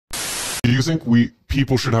Do you think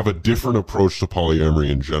people should have a different approach to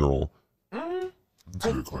polyamory in general? That's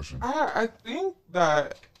a good question. I think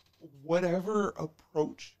that whatever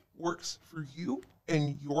approach works for you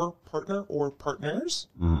and your partner or partners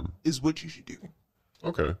is what you should do.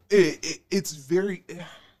 Okay. It's very...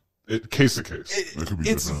 Case to case.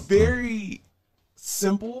 It's very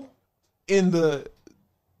simple in the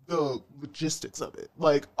logistics of it.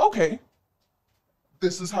 Like, okay,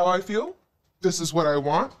 this is how I feel. This is what I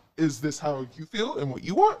want. Is this how you feel and what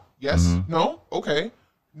you want? Yes. No. Okay.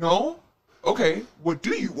 No. Okay. What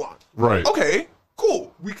do you want? Right. Okay.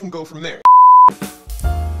 Cool. We can go from there.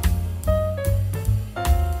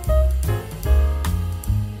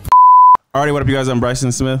 Alrighty, what up, you guys? I'm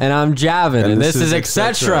Bryson Smith. And I'm Javin, and this is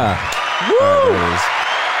Etcetera. Woo!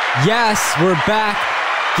 Yes, we're back.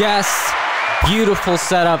 Yes, beautiful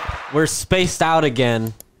setup. We're spaced out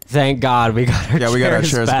again. Thank God we got our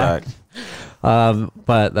chairs back.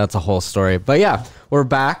 But that's a whole story. But yeah, we're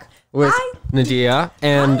back with Nadiyah,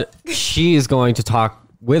 and she's going to talk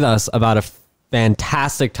with us about a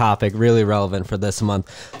fantastic topic, really relevant for this month.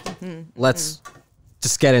 Let's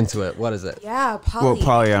just get into it. What is it? Yeah,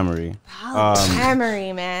 polyamory.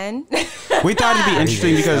 Polyamory, man. We thought it'd be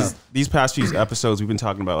interesting because these past few episodes we've been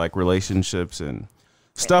talking about like relationships and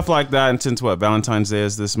stuff like that. And since Valentine's Day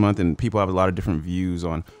is this month, and people have a lot of different views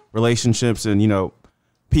on relationships, and you know,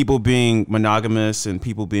 people being monogamous and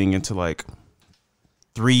people being into like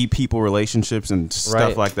 3 people relationships and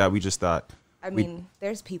stuff like that. We just thought. I mean,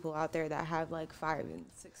 there's people out there that have like 5 and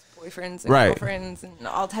 6 boyfriends and girlfriends and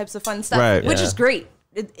all types of fun stuff, which is great.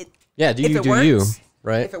 Do you,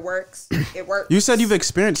 right? If it works, it works. You said you've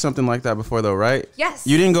experienced something like that before, though, right? Yes.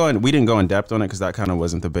 We didn't go in depth on it because that kind of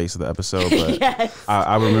wasn't the base of the episode. But Yes.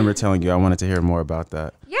 I remember telling you I wanted to hear more about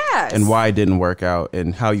that. Yes. And why it didn't work out,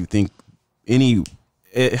 and how you think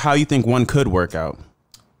one could work out.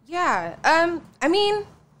 Yeah. I mean,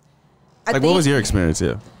 what was your experience?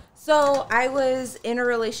 Yeah. So I was in a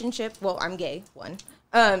relationship. Well, I'm gay. 1.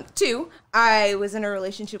 2, I was in a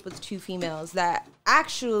relationship with 2 females that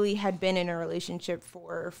actually had been in a relationship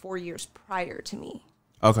for 4 years prior to me.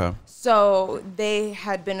 Okay. So they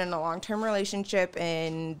had been in a long-term relationship,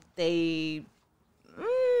 and they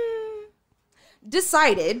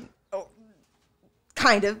decided,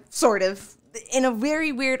 kind of, sort of, in a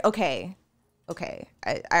very weird, okay,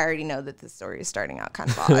 I already know that this story is starting out kind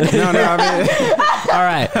of odd. I mean, all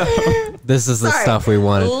right. This is the stuff we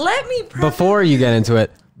wanted. Let me before you get into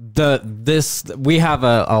it. We have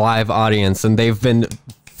a live audience, and they've been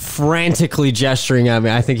frantically gesturing at me.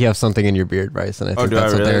 I think you have something in your beard, Bryson. I think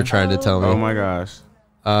that's what they were trying to tell me. Oh my gosh.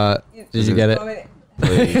 Did you get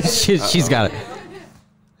it? She's got it.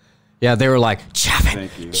 Yeah, they were like, Javin,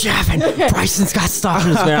 Bryson's got stuff in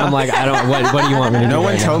his beard. I'm like, what do you want me to do? No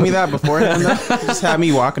one told me that beforehand. Just had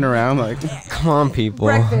me walking around like, come on, people,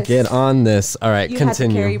 breakfast. Get on this. All right, continue. You had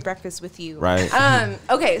to carry breakfast with you. Right.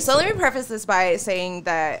 Okay, so let me preface this by saying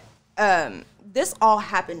that this all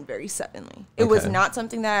happened very suddenly. It was not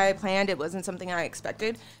something that I planned. It wasn't something I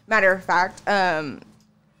expected. Matter of fact, I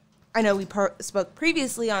know we spoke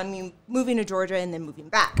previously on me moving to Georgia and then moving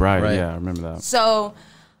back. Right. Yeah, I remember that. So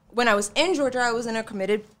when I was in Georgia, I was in a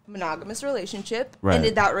committed monogamous relationship. Right.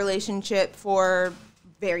 Ended that relationship for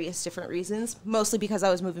various different reasons, mostly because I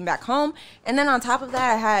was moving back home. And then on top of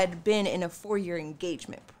that, I had been in a 4-year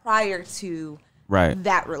engagement prior to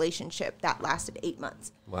that relationship that lasted 8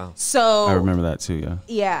 months. Wow. So I remember that too, yeah.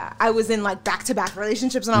 Yeah, I was in like back-to-back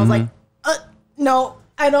relationships, and I was like, no,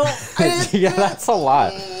 I don't. Yeah, that's a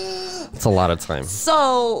lot. It's a lot of time.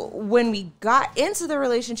 So when we got into the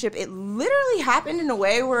relationship, it literally happened in a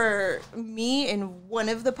way where me and one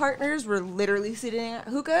of the partners were literally sitting at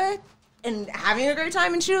hookah and having a great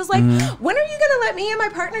time. And she was like, when are you going to let me and my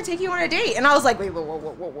partner take you on a date? And I was like, wait,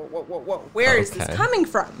 whoa. Where is this coming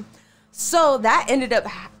from? So that ended up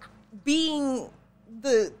being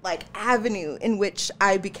the like avenue in which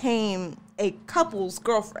I became a couple's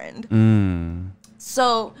girlfriend.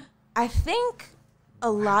 So I think a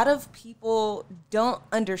lot of people don't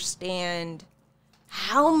understand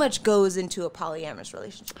how much goes into a polyamorous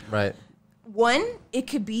relationship. Right. 1, it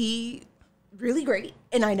could be really great.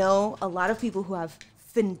 And I know a lot of people who have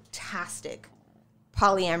fantastic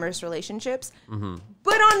polyamorous relationships.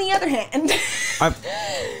 But on the other hand,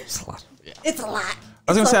 It's a lot. Yeah. it's a lot.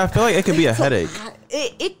 I was going to say, I feel like it could be a headache.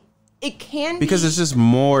 It can because be. it's just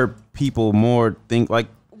more people, more things like,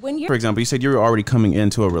 When you're, for example, you said you were already coming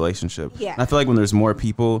into a relationship. Yeah. And I feel like when there's more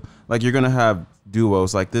people, like you're going to have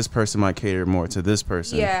duos, like this person might cater more to this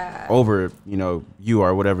person over, you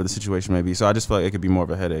or whatever the situation may be. So I just feel like it could be more of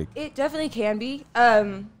a headache. It definitely can be.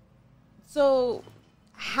 So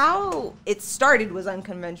how it started was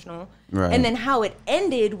unconventional. Right. And then how it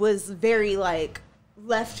ended was very like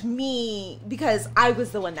left me because I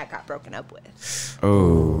was the one that got broken up with.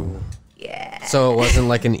 Oh. Yeah. So it wasn't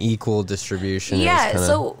like an equal distribution. Yeah.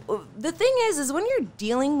 So the thing is when you're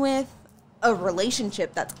dealing with a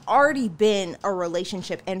relationship that's already been a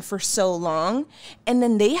relationship and for so long, and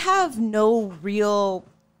then they have no real,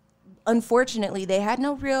 unfortunately, they had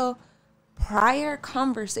no real prior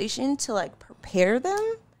conversation to like prepare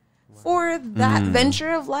them for that venture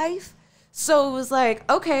of life. So it was like,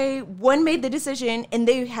 okay, one made the decision and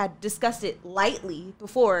they had discussed it lightly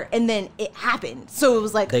before and then it happened. So it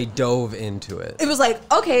was like they dove into it. It was like,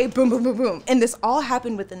 okay, boom, boom, boom, boom. And this all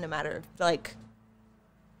happened within a matter of like,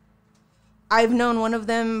 I've known one of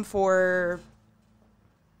them for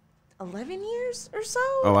 11 years or so.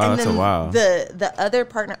 Oh, wow, and that's a while. The other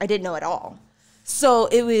partner, I didn't know at all. So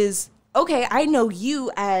it was, okay, I know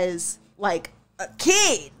you as like a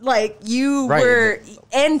kid, like you were,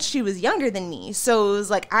 and she was younger than me. So it was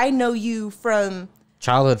like, I know you from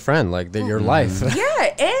childhood friend, like your life.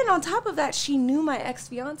 Yeah. And on top of that, she knew my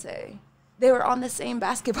ex-fiance. They were on the same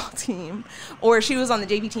basketball team, or she was on the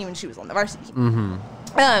JV team and she was on the varsity team.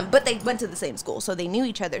 But they went to the same school, so they knew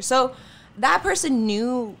each other. So that person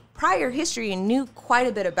knew prior history and knew quite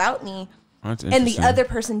a bit about me. And the other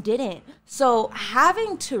person didn't. So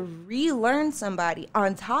having to relearn somebody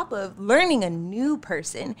on top of learning a new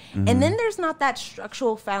person, and then there's not that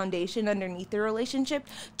structural foundation underneath the relationship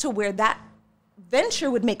to where that venture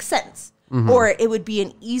would make sense, or it would be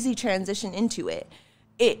an easy transition into it.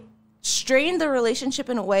 It strained the relationship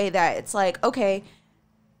in a way that it's like, okay,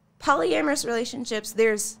 polyamorous relationships,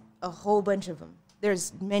 there's a whole bunch of them.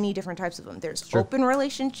 There's many different types of them. There's open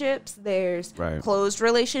relationships. There's closed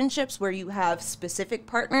relationships where you have specific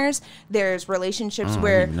partners. There's relationships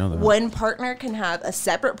where one partner can have a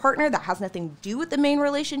separate partner that has nothing to do with the main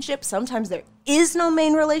relationship. Sometimes there is no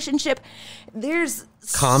main relationship. There's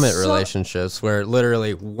comet relationships where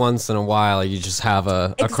literally once in a while you just have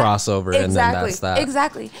a crossover and then that's that.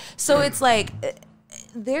 Exactly. So it's like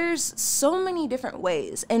there's so many different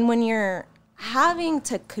ways. And when you're having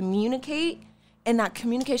to communicate and that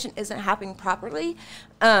communication isn't happening properly,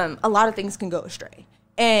 a lot of things can go astray.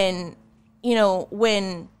 And, you know,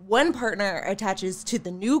 when one partner attaches to the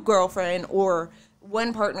new girlfriend or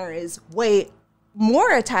one partner is way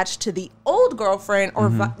more attached to the old girlfriend or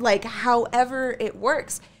like however it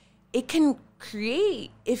works, it can create,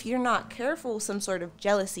 if you're not careful, some sort of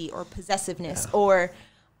jealousy or possessiveness or,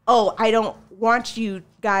 oh, I don't want you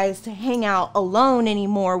guys to hang out alone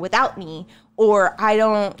anymore without me. Or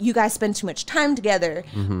you guys spend too much time together,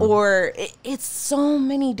 or it's so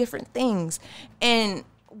many different things. And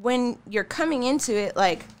when you're coming into it,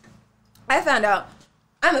 like I found out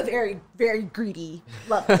I'm a very, very greedy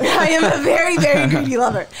lover. I am a very, very greedy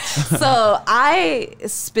lover. So I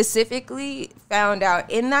specifically found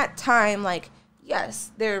out in that time, like,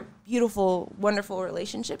 yes, they're beautiful, wonderful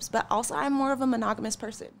relationships, but also I'm more of a monogamous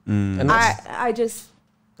person. And I just...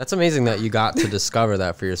 That's amazing that you got to discover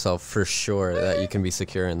that for yourself, for sure, that you can be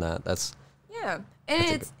secure in that. That's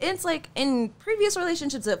and it's like in previous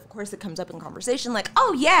relationships, of course, it comes up in conversation, like,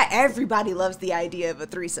 oh yeah, everybody loves the idea of a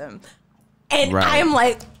threesome, and I'm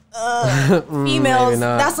like, females,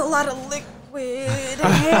 that's a lot of liquid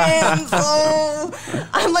hands.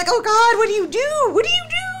 I'm like, oh God, what do you do? What do you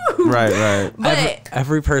do? Right. But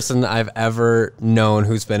every person I've ever known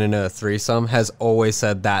who's been in a threesome has always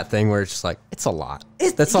said that thing where it's just like, it's a lot.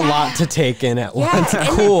 That's a lot to take in at once.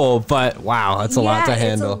 Cool, but wow, that's a lot to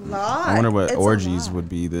handle. It's a lot. I wonder what orgies would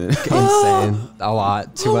be then. Insane. A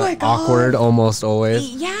lot. Too awkward almost always.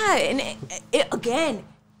 Yeah, and it, again,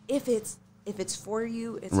 if it's for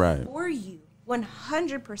you, it's for you.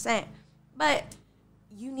 100%. But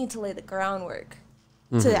you need to lay the groundwork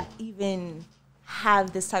to even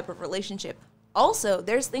have this type of relationship. Also,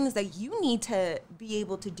 there's things that you need to be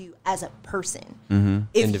able to do as a person.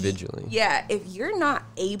 Individually. If you're not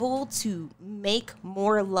able to make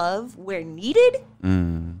more love where needed,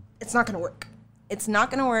 it's not going to work. It's not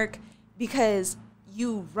going to work because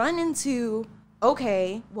you run into,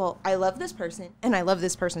 okay, well, I love this person and I love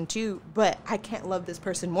this person too, but I can't love this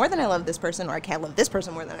person more than I love this person, or I can't love this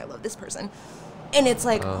person more than I love this person. And it's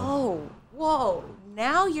like, oh, whoa,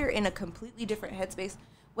 now you're in a completely different headspace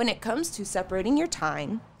when it comes to separating your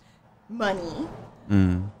time, money,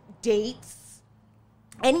 dates,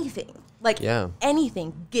 anything. Like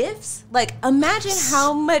anything. Gifts. Like imagine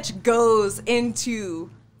how much goes into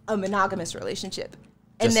a monogamous relationship.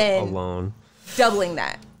 And just then alone. Doubling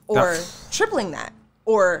that or tripling that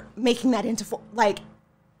or making that into four. Like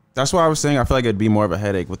that's why I was saying I feel like it'd be more of a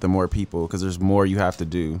headache with the more people because there's more you have to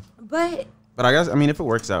do. But But I guess, I mean, if it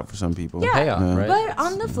works out for some people. Yeah, Payoff, right? but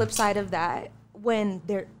on the flip side of that, when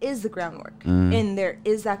there is the groundwork and there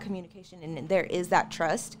is that communication and there is that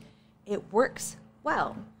trust, it works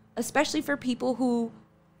well, especially for people who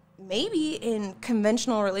maybe in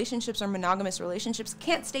conventional relationships or monogamous relationships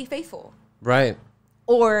can't stay faithful. Right.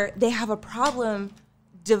 Or they have a problem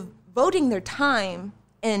devoting their time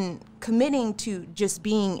and committing to just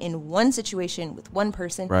being in one situation with one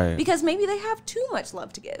person because maybe they have too much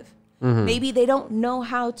love to give. Maybe they don't know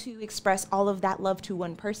how to express all of that love to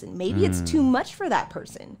one person. Maybe it's too much for that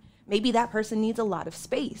person. Maybe that person needs a lot of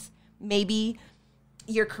space. Maybe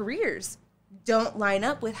your careers don't line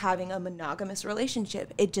up with having a monogamous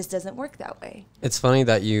relationship. It just doesn't work that way. It's funny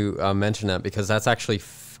that you mentioned that because that's actually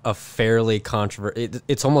a fairly controversial.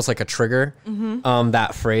 It's almost like a trigger.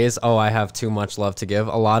 That phrase, "Oh, I have too much love to give."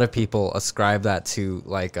 A lot of people ascribe that to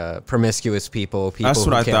like promiscuous people. That's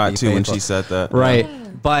what I thought too when she said that. Right,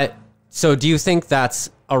 but so do you think that's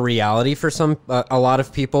a reality for a lot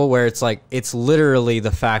of people, where it's like it's literally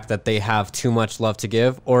the fact that they have too much love to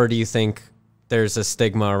give, or do you think there's a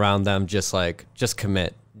stigma around them just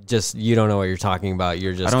commit? Just you don't know what you're talking about.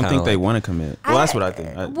 You're just. I don't think they want to commit. Well, that's what I think.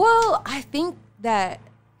 I think that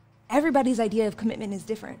everybody's idea of commitment is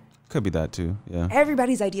different. Could be that too. Yeah.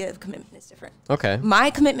 Everybody's idea of commitment is different. Okay. My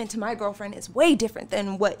commitment to my girlfriend is way different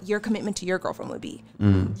than what your commitment to your girlfriend would be.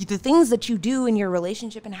 The things that you do in your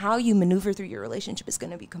relationship and how you maneuver through your relationship is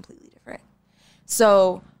going to be completely different.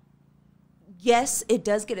 So, yes, it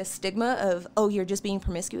does get a stigma of, oh, you're just being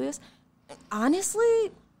promiscuous.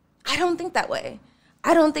 Honestly, I don't think that way.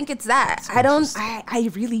 I don't think it's that. I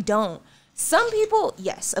really don't. Some people,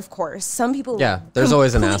 yes, of course. Some people, there's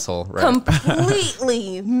always an asshole, right?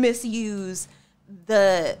 Completely misuse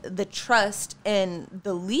the trust and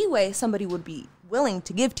the leeway somebody would be willing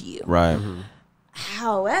to give to you. Right.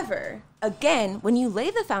 However, again, when you lay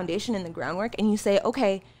the foundation and the groundwork and you say,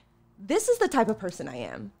 okay, this is the type of person I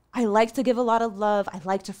am. I like to give a lot of love. I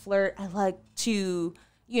like to flirt. I like to,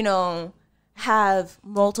 have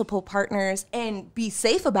multiple partners and be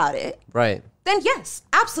safe about it. Right. Then yes,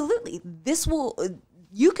 absolutely.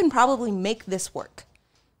 You can probably make this work.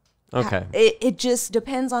 Okay. It just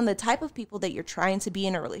depends on the type of people that you're trying to be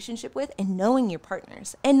in a relationship with and knowing your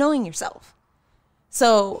partners and knowing yourself.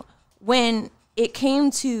 So when it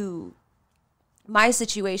came to my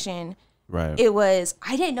situation, it was,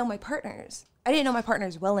 I didn't know my partners. I didn't know my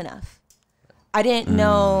partners well enough. I didn't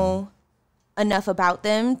know enough about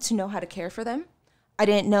them to know how to care for them. I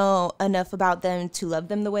didn't know enough about them to love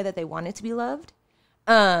them the way that they wanted to be loved.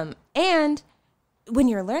 And when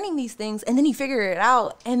you're learning these things and then you figure it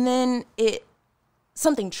out and then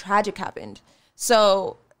something tragic happened.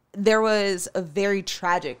 So there was a very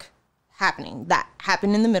tragic happening that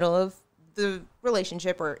happened in the middle of the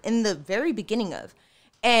relationship or in the very beginning of.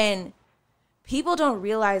 And people don't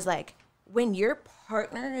realize, like, when your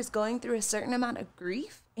partner is going through a certain amount of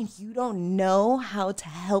grief and you don't know how to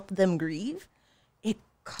help them grieve, it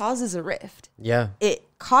causes a rift. Yeah. It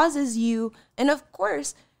causes you, and of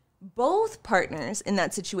course, both partners in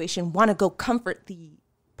that situation want to go comfort the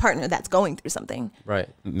partner that's going through something. Right.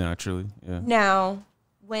 Naturally, yeah. Now,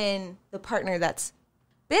 when the partner that's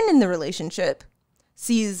been in the relationship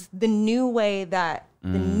sees the new way that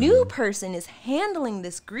the new person is handling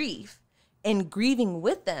this grief and grieving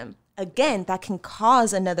with them, again, that can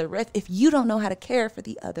cause another rift if you don't know how to care for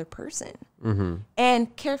the other person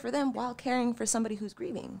and care for them while caring for somebody who's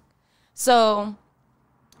grieving. So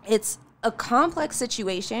it's a complex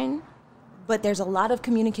situation, but there's a lot of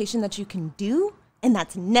communication that you can do, and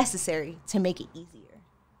that's necessary to make it easier.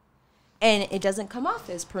 And it doesn't come off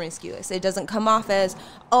as promiscuous. It doesn't come off as,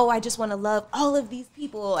 oh, I just want to love all of these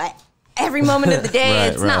people at every moment of the day.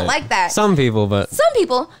 It's not like that. Some people,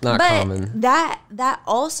 not common. That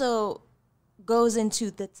also goes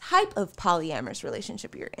into the type of polyamorous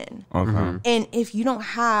relationship you're in. Okay. And if you don't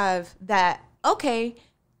have that, okay,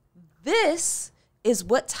 this is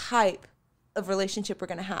what type of relationship we're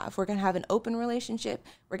going to have. We're going to have an open relationship.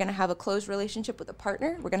 We're going to have a closed relationship with a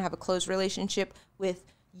partner. We're going to have a closed relationship with,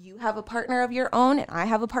 you have a partner of your own and I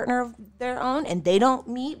have a partner of their own, and they don't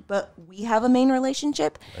meet, but we have a main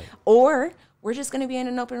relationship. Right. Or we're just going to be in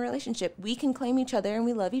an open relationship. We can claim each other and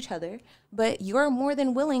we love each other, but you're more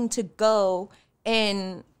than willing to go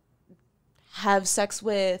and have sex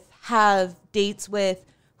with, have dates with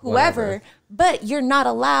whoever, but you're not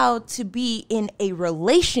allowed to be in a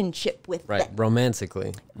relationship with them.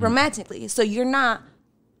 Romantically. So you're not,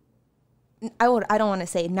 I don't want to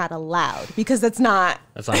say not allowed, because that's not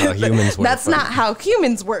how humans work. That's not how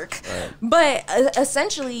humans work. Right. But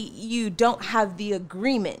essentially, you don't have the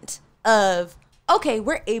agreement of, okay,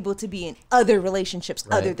 we're able to be in other relationships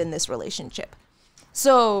other than this relationship.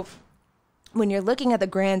 So when you're looking at the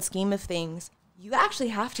grand scheme of things, you actually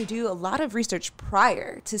have to do a lot of research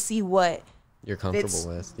prior to see what you're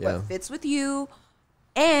comfortable with. Yeah. What fits with you,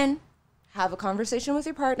 and have a conversation with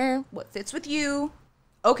your partner. What fits with you?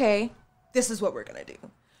 Okay, this is what we're going to do.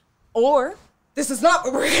 Or this is not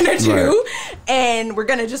what we're going to do. And we're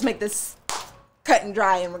going to just make this cut and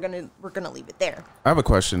dry, and we're going to leave it there. I have a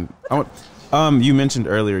question. You mentioned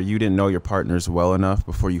earlier you didn't know your partners well enough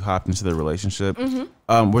before you hopped into the relationship.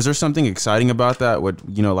 Was there something exciting about that?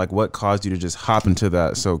 What caused you to just hop into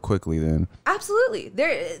that so quickly then? Absolutely.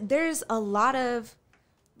 There's a lot of,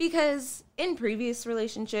 because in previous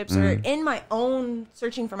relationships or in my own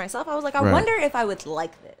searching for myself, I was like, I wonder if I would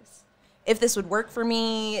like this, if this would work for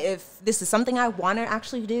me, if this is something I want to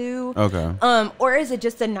actually do. Okay. Or is it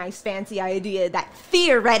just a nice fancy idea that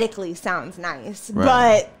theoretically sounds nice,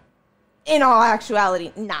 but in all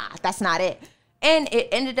actuality, nah, that's not it. And it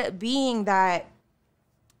ended up being that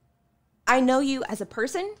I know you as a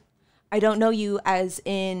person. I don't know you as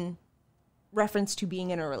in reference to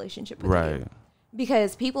being in a relationship with you.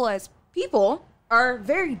 Because people as people are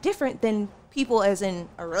very different than people as in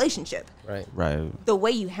a relationship. Right. The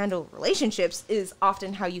way you handle relationships is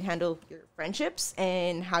often how you handle your friendships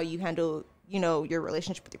and how you handle, your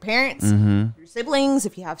relationship with your parents, your siblings,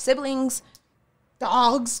 if you have siblings,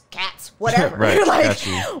 dogs, cats, whatever.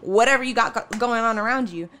 Whatever you got going on around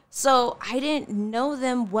you. So I didn't know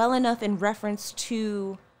them well enough in reference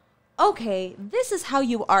to, okay, this is how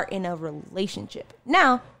you are in a relationship.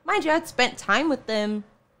 Now, mind you, I'd spent time with them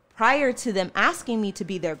prior to them asking me to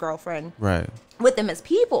be their girlfriend. With them as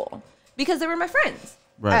people, because they were my friends.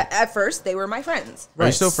 At first, they were my friends. Are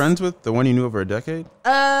you still friends with the one you knew over a decade?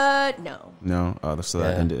 No. No? Oh, so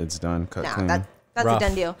that ended. It's done. Cut clean. That's a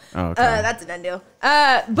done deal. Oh, okay. That's a done deal.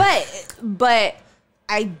 But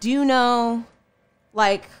I do know,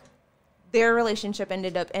 their relationship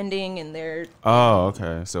ended up ending, and their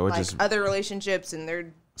So it just other relationships, and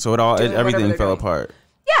they're everything fell apart.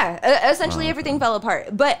 Yeah, essentially everything fell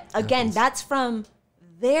apart. But again, that's from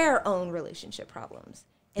their own relationship problems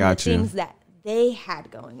and the things that they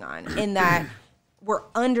had going on, and that were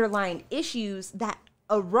underlying issues that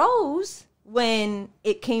arose when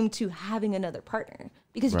it came to having another partner,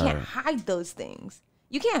 because you can't hide those things.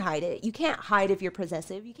 You can't hide it. You can't hide if you're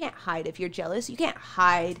possessive. You can't hide if you're jealous. You can't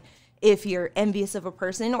hide if you're envious of a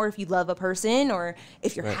person, or if you love a person, or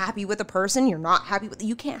if you're happy with a person, you're not happy with.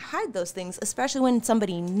 You can't hide those things, especially when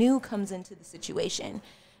somebody new comes into the situation.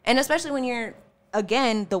 And especially when you're,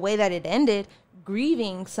 again, the way that it ended,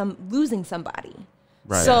 grieving losing somebody.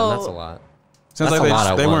 So that's a lot. Sounds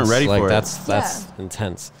like they weren't ready for it. That's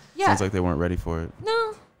intense. Sounds like they weren't ready for it.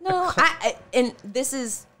 No. And this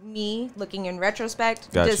is me looking in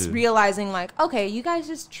retrospect, just realizing okay, you guys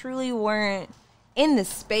just truly weren't in the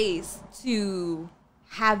space to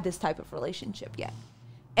have this type of relationship yet.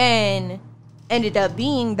 And ended up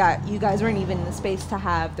being that you guys weren't even in the space to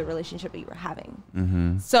have the relationship that you were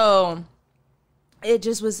having. So it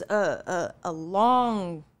just was a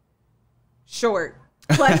long, short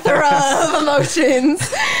plethora of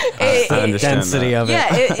emotions. I understand density of it.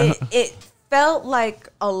 Yeah, it felt like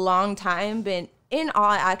a long time, but in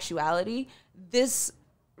all actuality, this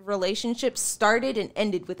relationship started and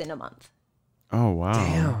ended within a month. Oh, wow.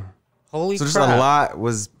 Damn. Holy crap. So just a lot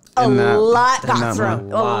was a lot got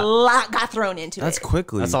thrown into it. That's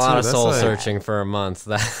quickly. That's a lot of soul searching for a month.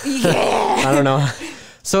 I don't know.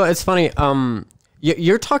 So it's funny.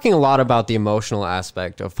 You're talking a lot about the emotional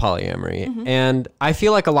aspect of polyamory, and I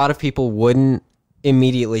feel like a lot of people wouldn't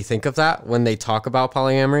immediately think of that when they talk about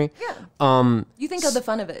polyamory. Yeah. You think of the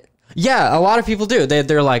fun of it. Yeah, a lot of people do.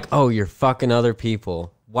 They're like, oh, you're fucking other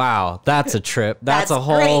people. Wow, that's a trip. That's a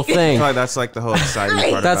whole thing. That's like the whole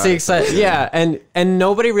exciting part. That's the exciting. Yeah, and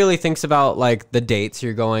nobody really thinks about the dates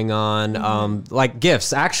you're going on, like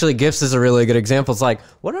gifts. Actually, gifts is a really good example. It's like,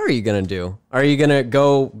 what are you gonna do? Are you gonna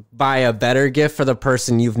go buy a better gift for the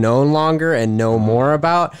person you've known longer and know more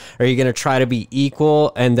about? Are you gonna try to be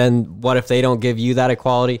equal? And then what if they don't give you that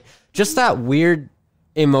equality? Just that weird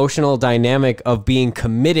emotional dynamic of being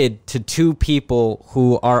committed to two people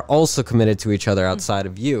who are also committed to each other outside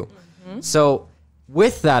of you. So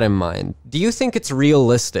with that in mind, do you think it's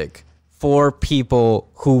realistic for people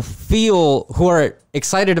who are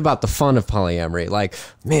excited about the fun of polyamory, like,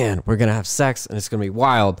 man, we're gonna have sex and it's gonna be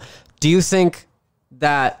wild? Do you think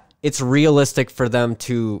that it's realistic for them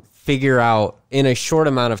to figure out in a short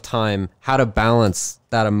amount of time how to balance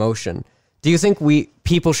that emotion? Do you think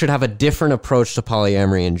people should have a different approach to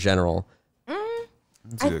polyamory in general?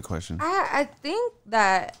 That's a good question. I think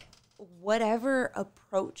that whatever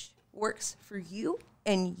approach works for you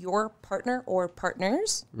and your partner or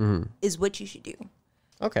partners is what you should do.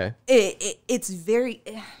 Okay. It's very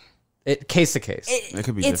Case to case. It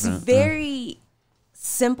could be it's different. very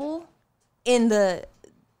simple in the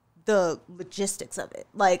logistics of it.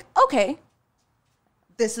 Like, okay,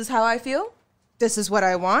 this is how I feel. This is what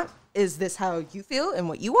I want. Is this how you feel and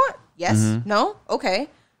what you want? Yes. No. Okay.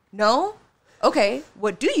 No. Okay.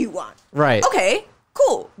 What do you want? Right. Okay.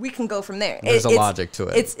 Cool. We can go from there. There's a logic to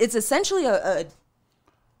it. It's essentially a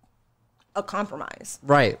compromise.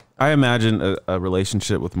 Right. I imagine a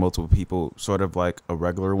relationship with multiple people, sort of like a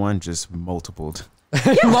regular one, just multiple.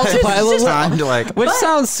 Multiple. Like, Which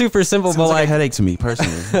sounds super simple, but like a like headache to me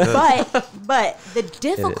personally. But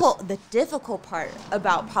the difficult part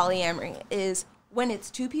about polyamory is when it's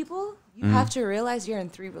two people, you have to realize you're in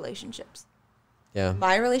 3 relationships. yeah.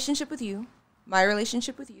 My relationship with you, my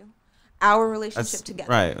relationship with you, our relationship together.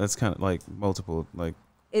 Right. That's kind of like multiple. Like,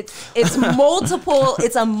 It's multiple.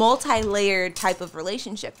 It's a multi-layered type of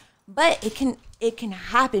relationship, but it can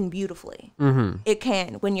happen beautifully. It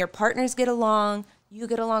can when your partners get along, you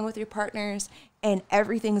get along with your partners, and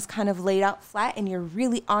everything's kind of laid out flat, and you're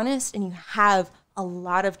really honest, and you have a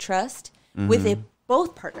lot of trust with it.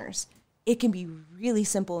 Both partners, it can be really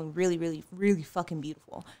simple and really, really, really fucking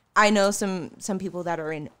beautiful. I know some people that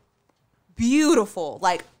are in beautiful.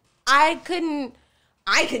 Like I couldn't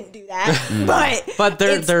do that, But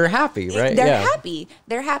they're happy, right? They're happy.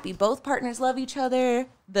 They're happy. Both partners love each other.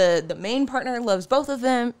 The main partner loves both of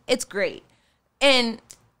them. It's great. And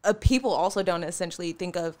people also don't essentially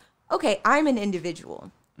think of, okay, I'm an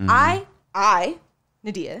individual. I,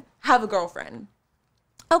 Nadiyah, have a girlfriend.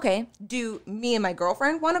 Okay, do me and my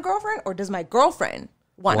girlfriend want a girlfriend, or does my girlfriend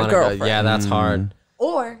want a girlfriend? Yeah, that's hard.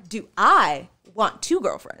 Or do I want 2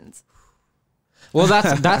 girlfriends? Well,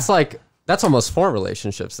 that's almost 4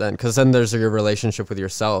 relationships then, because then there's your relationship with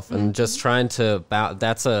yourself, and just trying to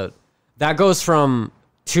that goes from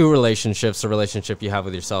 2 relationships, the relationship you have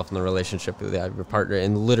with yourself and the relationship with your partner,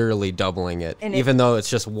 and literally doubling it, And even though it's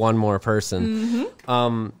just one more person.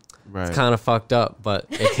 right. It's kind of fucked up, but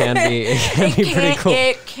it can be pretty cool.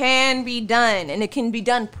 It can be done, and it can be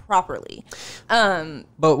done properly.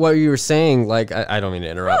 But what you were saying, like, I don't mean to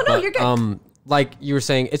interrupt. No, but, you're good. Like you were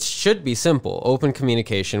saying, it should be simple, open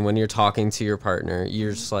communication when you're talking to your partner.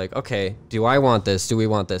 You're just like, okay, do I want this? Do we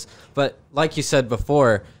want this? But like you said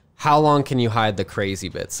before, how long can you hide the crazy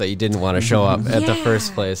bits that you didn't want to show up at the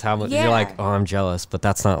first place? How much you're like, oh, I'm jealous, but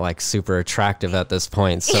that's not like super attractive at this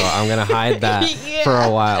point, so I'm gonna hide that for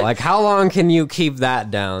a while. Like, how long can you keep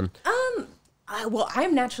that down? Well,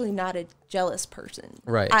 I'm naturally not a jealous person.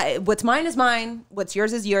 Right. What's mine is mine. What's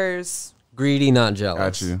yours is yours. Greedy, not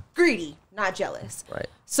jealous. Got you. Greedy, not jealous. Right.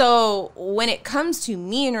 So when it comes to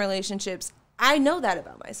me in relationships, I know that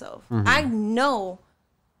about myself. I know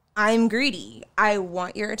I'm greedy. I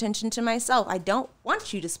want your attention to myself. I don't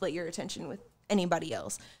want you to split your attention with anybody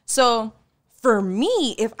else. So for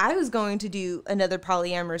me, if I was going to do another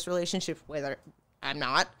polyamorous relationship, whether I'm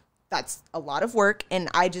not, that's a lot of work, and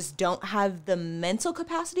I just don't have the mental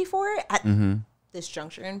capacity for it at this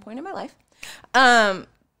juncture and point in my life.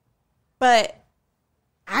 But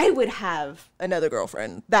I would have another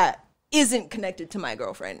girlfriend that isn't connected to my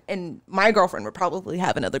girlfriend, and my girlfriend would probably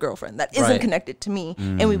have another girlfriend that isn't connected to me,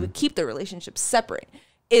 and we would keep the relationship separate,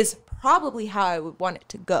 is probably how I would want it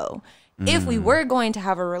to go. If we were going to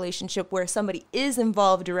have a relationship where somebody is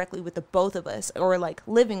involved directly with the both of us, or like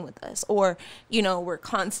living with us, or, you know, we're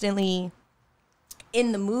constantly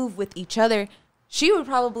in the move with each other, she would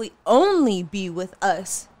probably only be with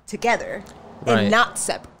us together and not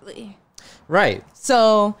separately. Right.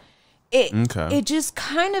 So it just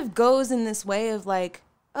kind of goes in this way of like,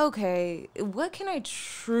 okay, what can I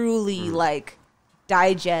truly like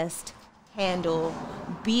digest, handle,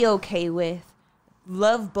 be okay with,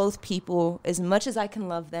 love both people as much as I can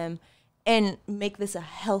love them, and make this a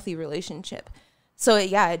healthy relationship. So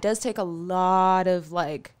yeah, it does take a lot of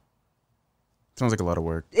like, Sounds like a lot of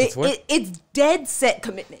work. It's dead set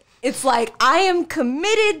commitment. It's like, I am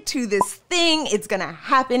committed to this thing. It's going to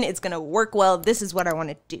happen. It's going to work well. This is what I want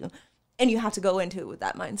to do. And you have to go into it with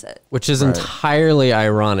that mindset. Which is entirely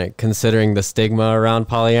ironic considering the stigma around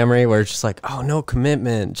polyamory, where it's just like, oh, no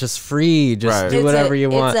commitment, just free, just do whatever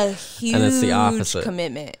you want. It's a huge and it's the opposite.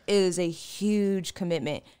 commitment. It is a huge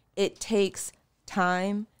commitment. It takes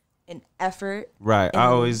time and effort. Right. And, I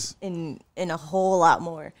always in a whole lot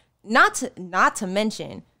more. Not to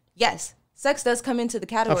mention, yes, sex does come into the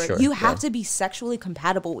category. sure, You have to be sexually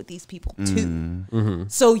compatible with these people too.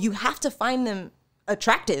 So you have to find them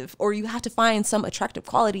attractive, or you have to find some attractive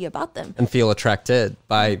quality about them. And feel attracted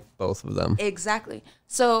by both of them. Exactly.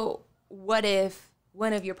 So what if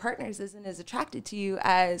one of your partners isn't as attracted to you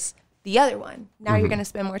as the other one. Now you're going to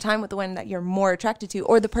spend more time with the one that you're more attracted to,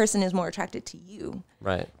 or the person is more attracted to you.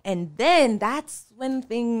 Right. And then that's when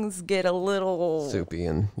things get a little soupy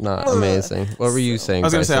and not amazing. What were you saying? I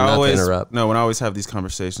was going to say, interrupt. when I always have these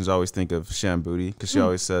conversations, I always think of Sham Booty, because she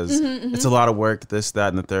always says it's a lot of work, this, that,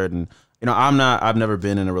 and the third. And, you know, I've never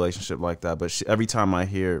been in a relationship like that, but every time I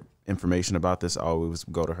hear information about this, I always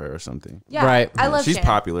go to her or something. Yeah, right. I love She's Shan.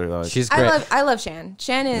 popular. Like, She's great. I love Shan.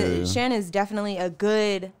 Shan is definitely a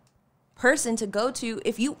good person to go to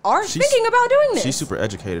if you are thinking about doing this. She's super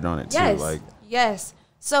educated on it too. Yes, Like, yes.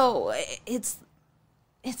 So it's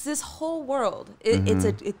this whole world. It's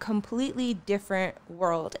a completely different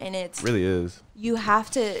world, and it's really is. you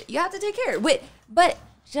have to take care of it. But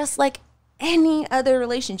just like any other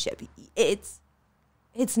relationship, it's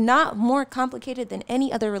not more complicated than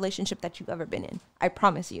any other relationship that you've ever been in. I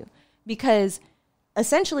promise you, because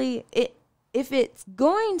essentially if it's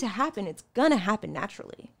going to happen, it's going to happen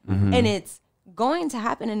naturally. And it's going to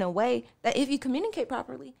happen in a way that if you communicate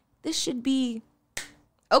properly, this should be,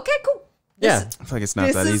 okay, cool. Yeah. I feel like it's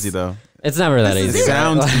not that easy though. It's never that easy. It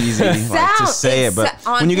sounds easy like, to say it, but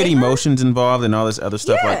when you get paper, emotions involved and all this other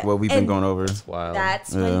stuff, Yeah, like what we've been and going over. Wow.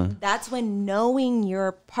 That's when knowing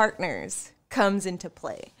your partners comes into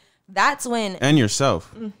play. That's when And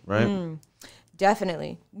yourself, right?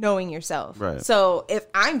 definitely knowing yourself. Right. So if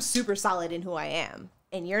I'm super solid in who I am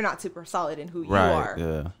and you're not super solid in who you Right, are,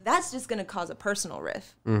 yeah. that's just going to cause a personal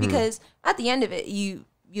rift. Because at the end of it, you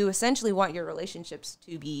essentially want your relationships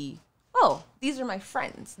to be, oh, these are my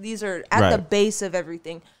friends. These are at the base of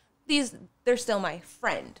everything. They're still my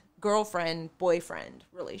friend, girlfriend, boyfriend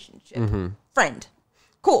relationship. Friend.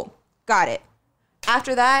 Cool. Got it.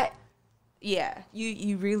 After that, yeah,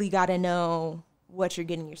 you really got to know what you're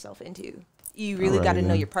getting yourself into. You really got to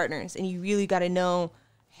know your partners, and you really got to know,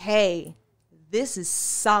 hey, this is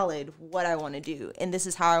solid what I want to do, and this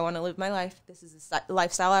is how I want to live my life. This is the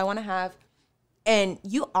lifestyle I want to have. And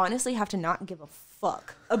you honestly have to not give a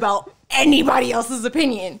fuck about anybody else's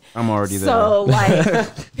opinion. I'm already there. So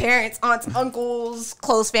like parents, aunts, uncles,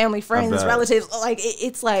 close family, friends, relatives, like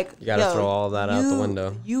it's like You gotta throw all that out the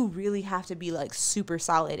window. You really have to be like super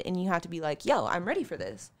solid, and you have to be like, yo, I'm ready for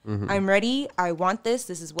this. I'm ready. I want this.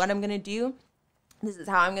 This is what I'm gonna do. This is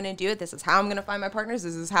how I'm gonna do it. This is how I'm gonna find my partners.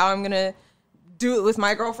 This is how I'm gonna do it with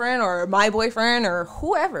my girlfriend or my boyfriend or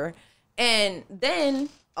whoever. And then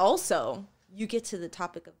also you get to the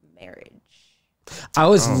topic of marriage. I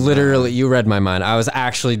was literally, you read my mind. I was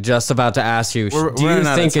actually just about to ask you, do you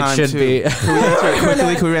think it should be...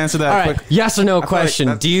 Can we answer that? All right, yes or no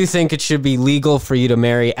question. Do you think it should be legal for you to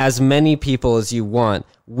marry as many people as you want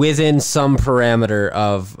within some parameter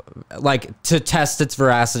of, like, to test its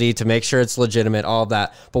veracity, to make sure it's legitimate, all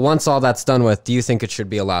that. But once all that's done with, do you think it should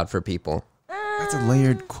be allowed for people? That's a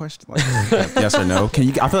layered question. Like, yes or no? Can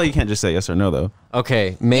you? I feel like you can't just say yes or no though.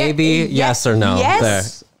 Okay, maybe yes or no.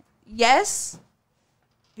 Yes, yes,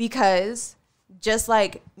 because just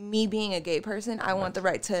like me being a gay person, I want the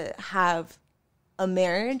right to have a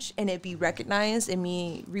marriage and it be recognized and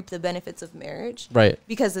me reap the benefits of marriage. Right.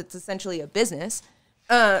 Because it's essentially a business.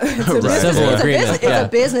 It's a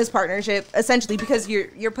business partnership essentially, because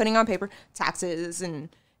you're putting on paper taxes and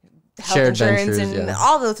health Shared insurance ventures, and yeah.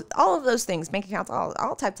 all of those things, bank accounts,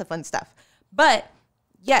 all types of fun stuff. But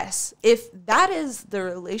yes, if that is the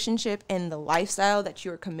relationship and the lifestyle that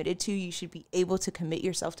you're committed to, you should be able to commit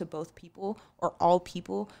yourself to both people or all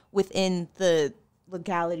people within the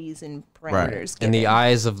legalities and parameters. In the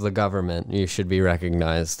eyes of the government, you should be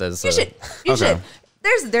recognized as You should.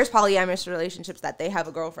 There's polyamorous relationships that they have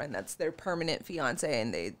a girlfriend that's their permanent fiance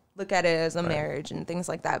and they look at it as a marriage and things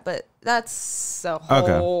like that. But that's a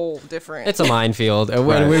whole different. It's a minefield.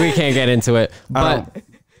 We can't get into it. But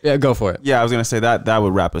yeah, go for it. Yeah, I was gonna say that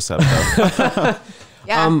would wrap us up though.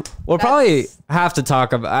 Yeah, we'll probably have to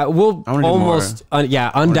talk about. We'll almost,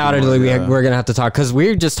 undoubtedly we're gonna have to talk, because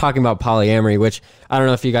we're just talking about polyamory, which I don't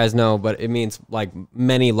know if you guys know, but it means like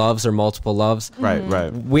many loves or multiple loves. Right,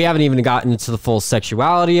 right. We haven't even gotten into the full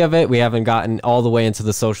sexuality of it. We haven't gotten all the way into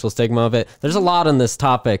the social stigma of it. There's a lot on this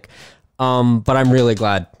topic. But I'm really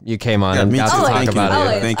glad you came on and got to talk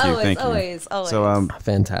about it. Thank you. Always. So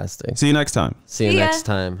fantastic. see you next time. See you next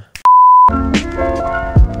time.